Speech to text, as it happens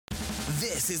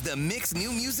This is the Mix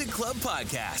New Music Club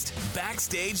podcast,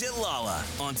 Backstage at Lolla,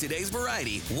 on today's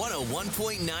Variety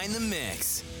 101.9 The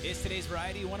Mix. It's today's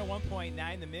Variety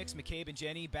 101.9 The Mix. McCabe and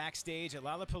Jenny backstage at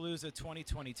Lollapalooza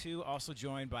 2022, also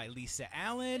joined by Lisa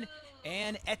Allen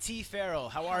and Etty Farrell.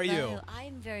 How are you?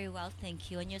 I'm very well,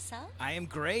 thank you. And yourself? I am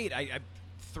great. I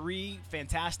three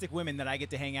fantastic women that I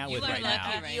get to hang out with right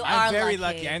now. You I'm are very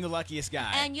lucky. I'm the luckiest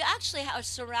guy. And you actually are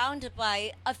surrounded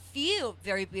by a few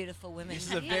very beautiful women. This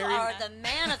is you are the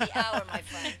man of the hour, my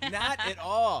friend. Not at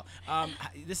all.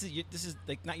 This is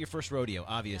like not your first rodeo,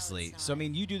 obviously. No, it's not. So I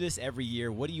mean, you do this every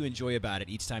year. What do you enjoy about it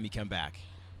each time you come back?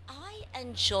 I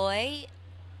enjoy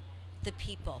the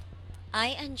people. I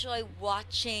enjoy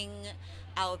watching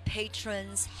our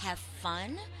patrons have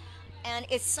fun. And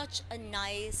it's such a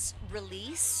nice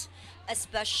release,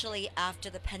 especially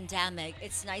after the pandemic.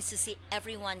 It's nice to see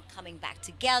everyone coming back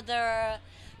together,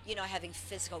 you know, having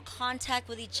physical contact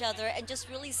with each other and just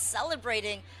really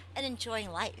celebrating and enjoying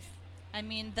life. I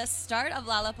mean, the start of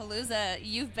Lollapalooza,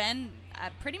 you've been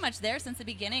pretty much there since the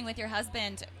beginning with your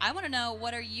husband. I want to know,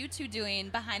 what are you two doing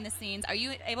behind the scenes? Are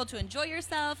you able to enjoy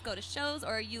yourself, go to shows, or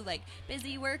are you, like,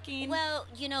 busy working? Well,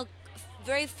 you know,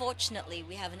 very fortunately,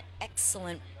 we have an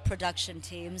excellent production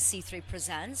team, C3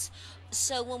 Presents.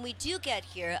 So when we do get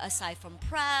here, aside from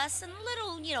press and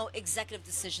little, you know, executive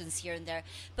decisions here and there,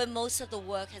 but most of the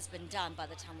work has been done by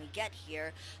the time we get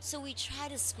here. So we try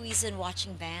to squeeze in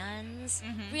watching bands,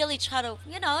 really try to,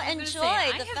 you know, enjoy the I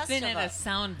have festival. been at a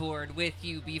soundboard with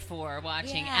you before,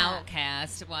 watching Yeah.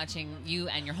 Outcast, watching you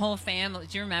and your whole family.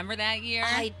 Do you remember that year?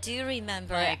 I do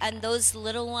remember. Like- And those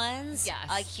little ones Yes.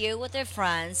 are here with their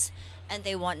friends, and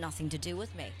they want nothing to do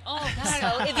with me. Oh, God.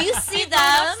 So if you see We've grown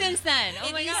up them, since then. Oh,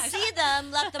 if my you gosh. see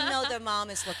them, let them know their mom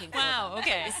is looking for Wow. them.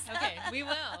 Okay. Okay. We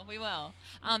will.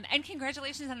 And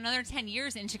congratulations on another 10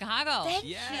 years in Chicago. Thank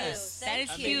Yes. you. That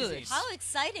Thank is you. huge. How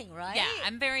exciting, right? Yeah,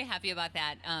 I'm very happy about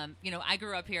that. You know, I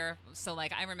grew up here, so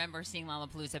like I remember seeing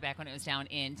Lollapalooza back when it was down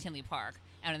in Tinley Park,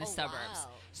 out in the Oh, suburbs. wow.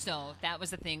 So that was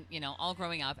the thing, you know, all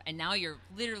growing up, and now you're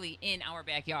literally in our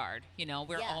backyard. You know,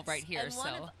 we're all Yes. right here. And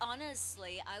So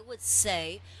honestly, I would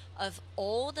say of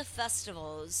all the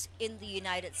festivals in the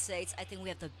United States, I think we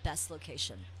have the best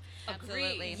location.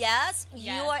 Absolutely. Yes, you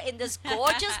Yes. are in this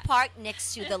gorgeous park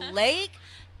next to the lake,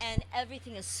 and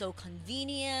everything is so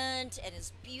convenient and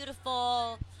it's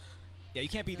beautiful. Yeah, you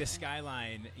can't beat the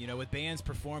skyline, you know, with bands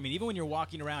performing. Even when you're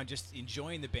walking around, just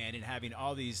enjoying the band and having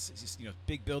all these, just, you know,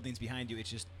 big buildings behind you, it's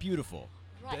just beautiful.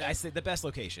 Right. I said the best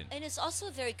location. And it's also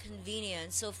very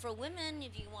convenient. So for women,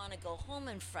 if you want to go home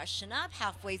and freshen up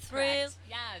halfway through, correct.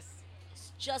 Yes.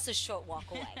 it's just a short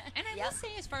walk away. And I Yep. will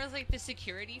say, as far as like the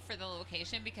security for the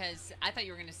location, because I thought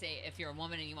you were going to say if you're a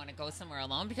woman and you want to go somewhere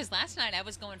alone. Because last night I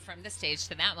was going from this stage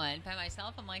to that one by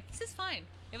myself. I'm like, this is fine.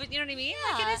 It was, you know what I mean?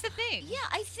 Like, it is the thing. Yeah,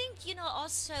 I think, you know,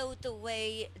 also the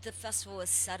way the festival is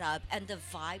set up and the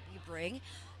vibe you bring,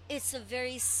 it's a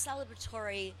very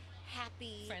celebratory,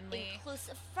 happy, Friendly.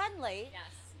 inclusive, friendly. Yes.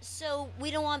 So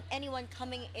we don't want anyone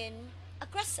coming in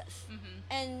aggressive.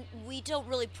 And we don't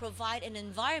really provide an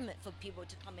environment for people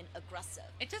to come in aggressive.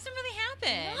 It doesn't really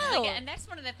happen. No. Like, and that's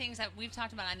one of the things that we've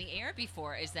talked about on the air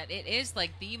before, is that it is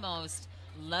like the most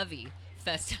lovey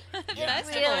festival, It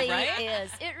really right?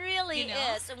 is. It really You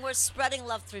know? is. And we're spreading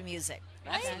love through music.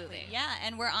 Right? Absolutely. Yeah,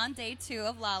 and we're on day 2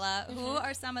 of Lolla. Who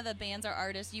are some of the bands or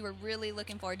artists you were really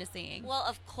looking forward to seeing? Well,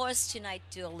 of course, tonight,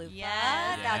 Dua Lipa.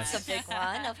 Yes. That's Yes. a big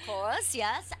one, of course,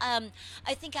 yes.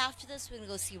 I think after this, we're going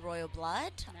to go see Royal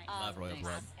Blood. Nice. Love Royal Nice.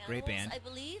 Blood. Great Animals, band. I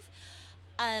believe.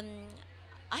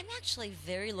 I'm actually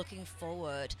very looking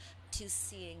forward to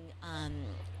seeing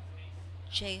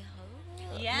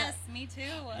J-Ho. Yes, me too.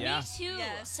 Yeah. Me too.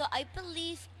 Yes. So I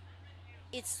believe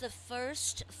it's the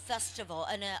first festival,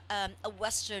 and a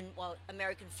Western, well,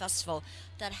 American festival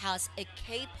that has a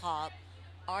K-pop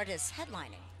artist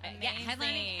headlining. Yeah, Amazing.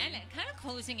 headlining and kind of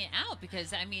closing it out,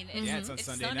 because I mean, it's, Yeah, it's on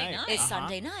Sunday night. It's Uh-huh.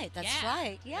 Sunday night. That's Yeah.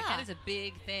 right. Yeah. Like, that is a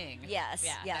big thing. Yes,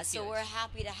 Yeah. yeah. that's So huge. we're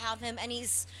happy to have him, and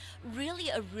he's really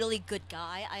a really good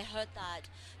guy. I heard that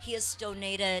he has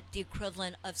donated the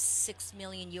equivalent of $6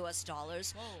 million US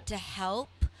Whoa. to help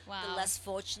the Wow. less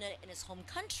fortunate in his home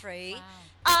country. Wow.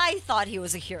 I thought he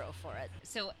was a hero for it.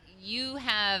 So you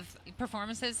have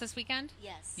performances this weekend?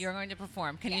 Yes. You're going to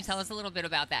perform. Can you Yes. tell us a little bit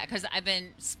about that? Because I've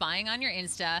been spying on your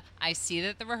Insta. I see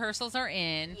that the rehearsals are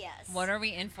in. Yes. What are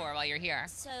we in for while you're here?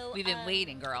 So We've been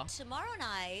waiting, girl. Tomorrow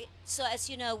night. So as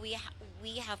you know, we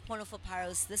have Porno for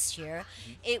Pyros this year.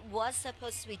 It was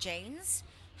supposed to be Jane's.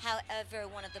 However,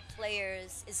 one of the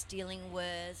players is dealing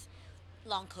with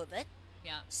long COVID.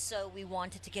 Yeah. So we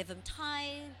wanted to give him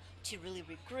time to really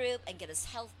regroup and get his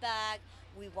health back.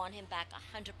 We want him back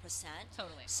 100%.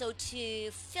 Totally. So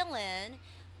to fill in,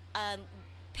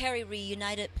 Perry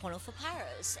reunited Porno for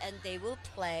Paris, and they will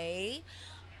play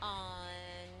on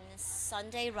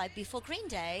Sunday right before Green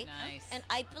Day. Nice. And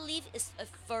I believe it's a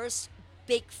first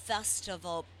big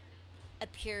festival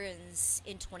appearance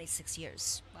in 26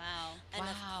 years. Wow. And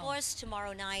of course,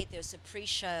 tomorrow night there's a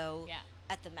pre-show Yeah.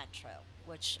 at the Metro,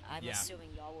 which I'm Yeah.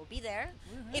 assuming y'all will be there.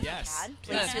 If Yes. you can,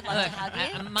 please, we'd love to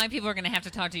have you. My people are going to have to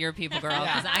talk to your people, girl,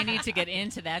 because I need to get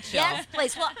into that show. Yes,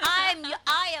 please. Well,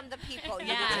 I am the people. You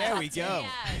Yeah. need to There talk we to. go.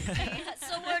 Yes.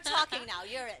 So we're talking now.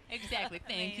 You're in. Exactly.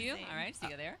 Thank you. Amazing. All right. See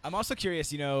you there. I'm also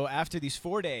curious, after these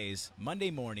 4 days,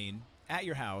 Monday morning at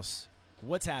your house,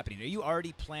 what's happening? Are you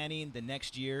already planning the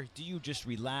next year? Do you just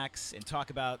relax and talk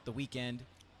about the weekend?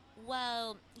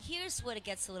 Well, here's where it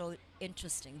gets a little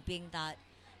interesting, being that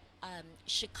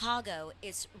Chicago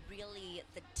is really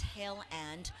the tail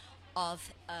end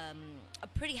of a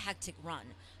pretty hectic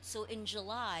run. So in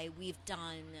July, we've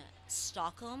done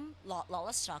Stockholm,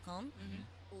 Lolla Stockholm,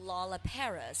 Lolla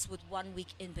Paris, with 1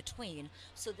 week in between.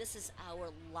 So this is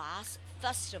our last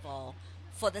festival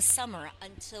for the summer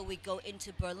until we go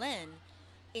into Berlin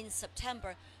in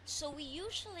September. So we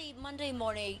usually, Monday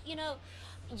morning,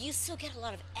 you still get a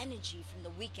lot of energy from the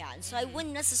weekend. So I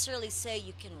wouldn't necessarily say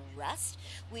you can rest.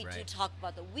 We do Right. talk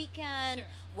about the weekend, Sure.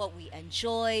 what we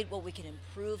enjoyed, what we can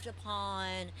improve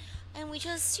upon. And we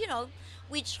just,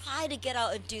 we try to get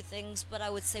out and do things, but I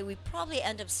would say we probably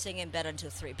end up staying in bed until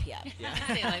 3 p.m.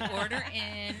 Say, like, order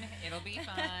in. It'll be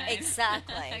fine.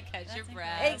 Exactly. Catch your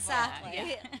breath. Exactly.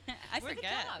 Yeah. I Where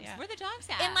forget. the dogs? Yeah. Where the dogs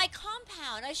at? In my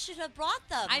compound, I should have brought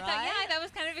them. I thought, right? that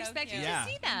was kind of expected cute. Yeah. to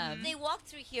see them. They walked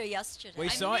through here yesterday. We I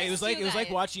saw it. missed It you was like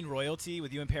guys. watching royalty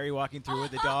with you and Perry walking through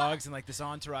with the dogs and like this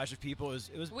entourage of people.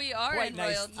 It was We are quite in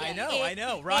nice. royalty. I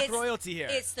know. Rock It's- royalty here.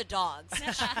 It's the dogs.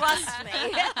 Trust me.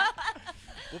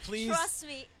 Well, please. Trust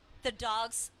me. The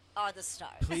dogs are the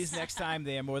stars. Please, next time,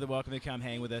 they are more than welcome to come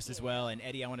hang with us as well. And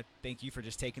Eddie, I want to thank you for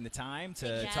just taking the time to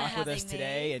Thank you for talk with us having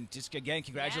today. me. And just, again,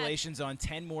 congratulations on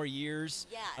 10 more years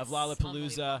Yes. of Lollapalooza.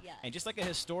 Unbelievable. Yes. And just like a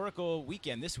historical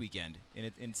weekend this weekend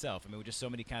in itself. I mean, with just so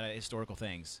many kind of historical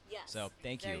things. Yes. So,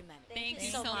 thank Very you. many. Thank you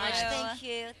you so so much. much. Thank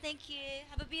you. Thank you.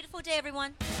 Have a beautiful day,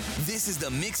 everyone. This is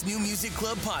the Mix New Music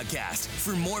Club podcast.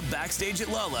 For more Backstage at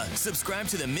Lolla, subscribe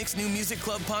to the Mix New Music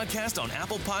Club podcast on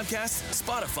Apple Podcasts,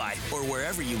 Spotify, or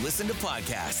wherever you listen to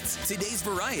podcasts. Today's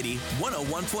Variety,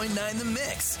 101.9 The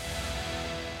Mix.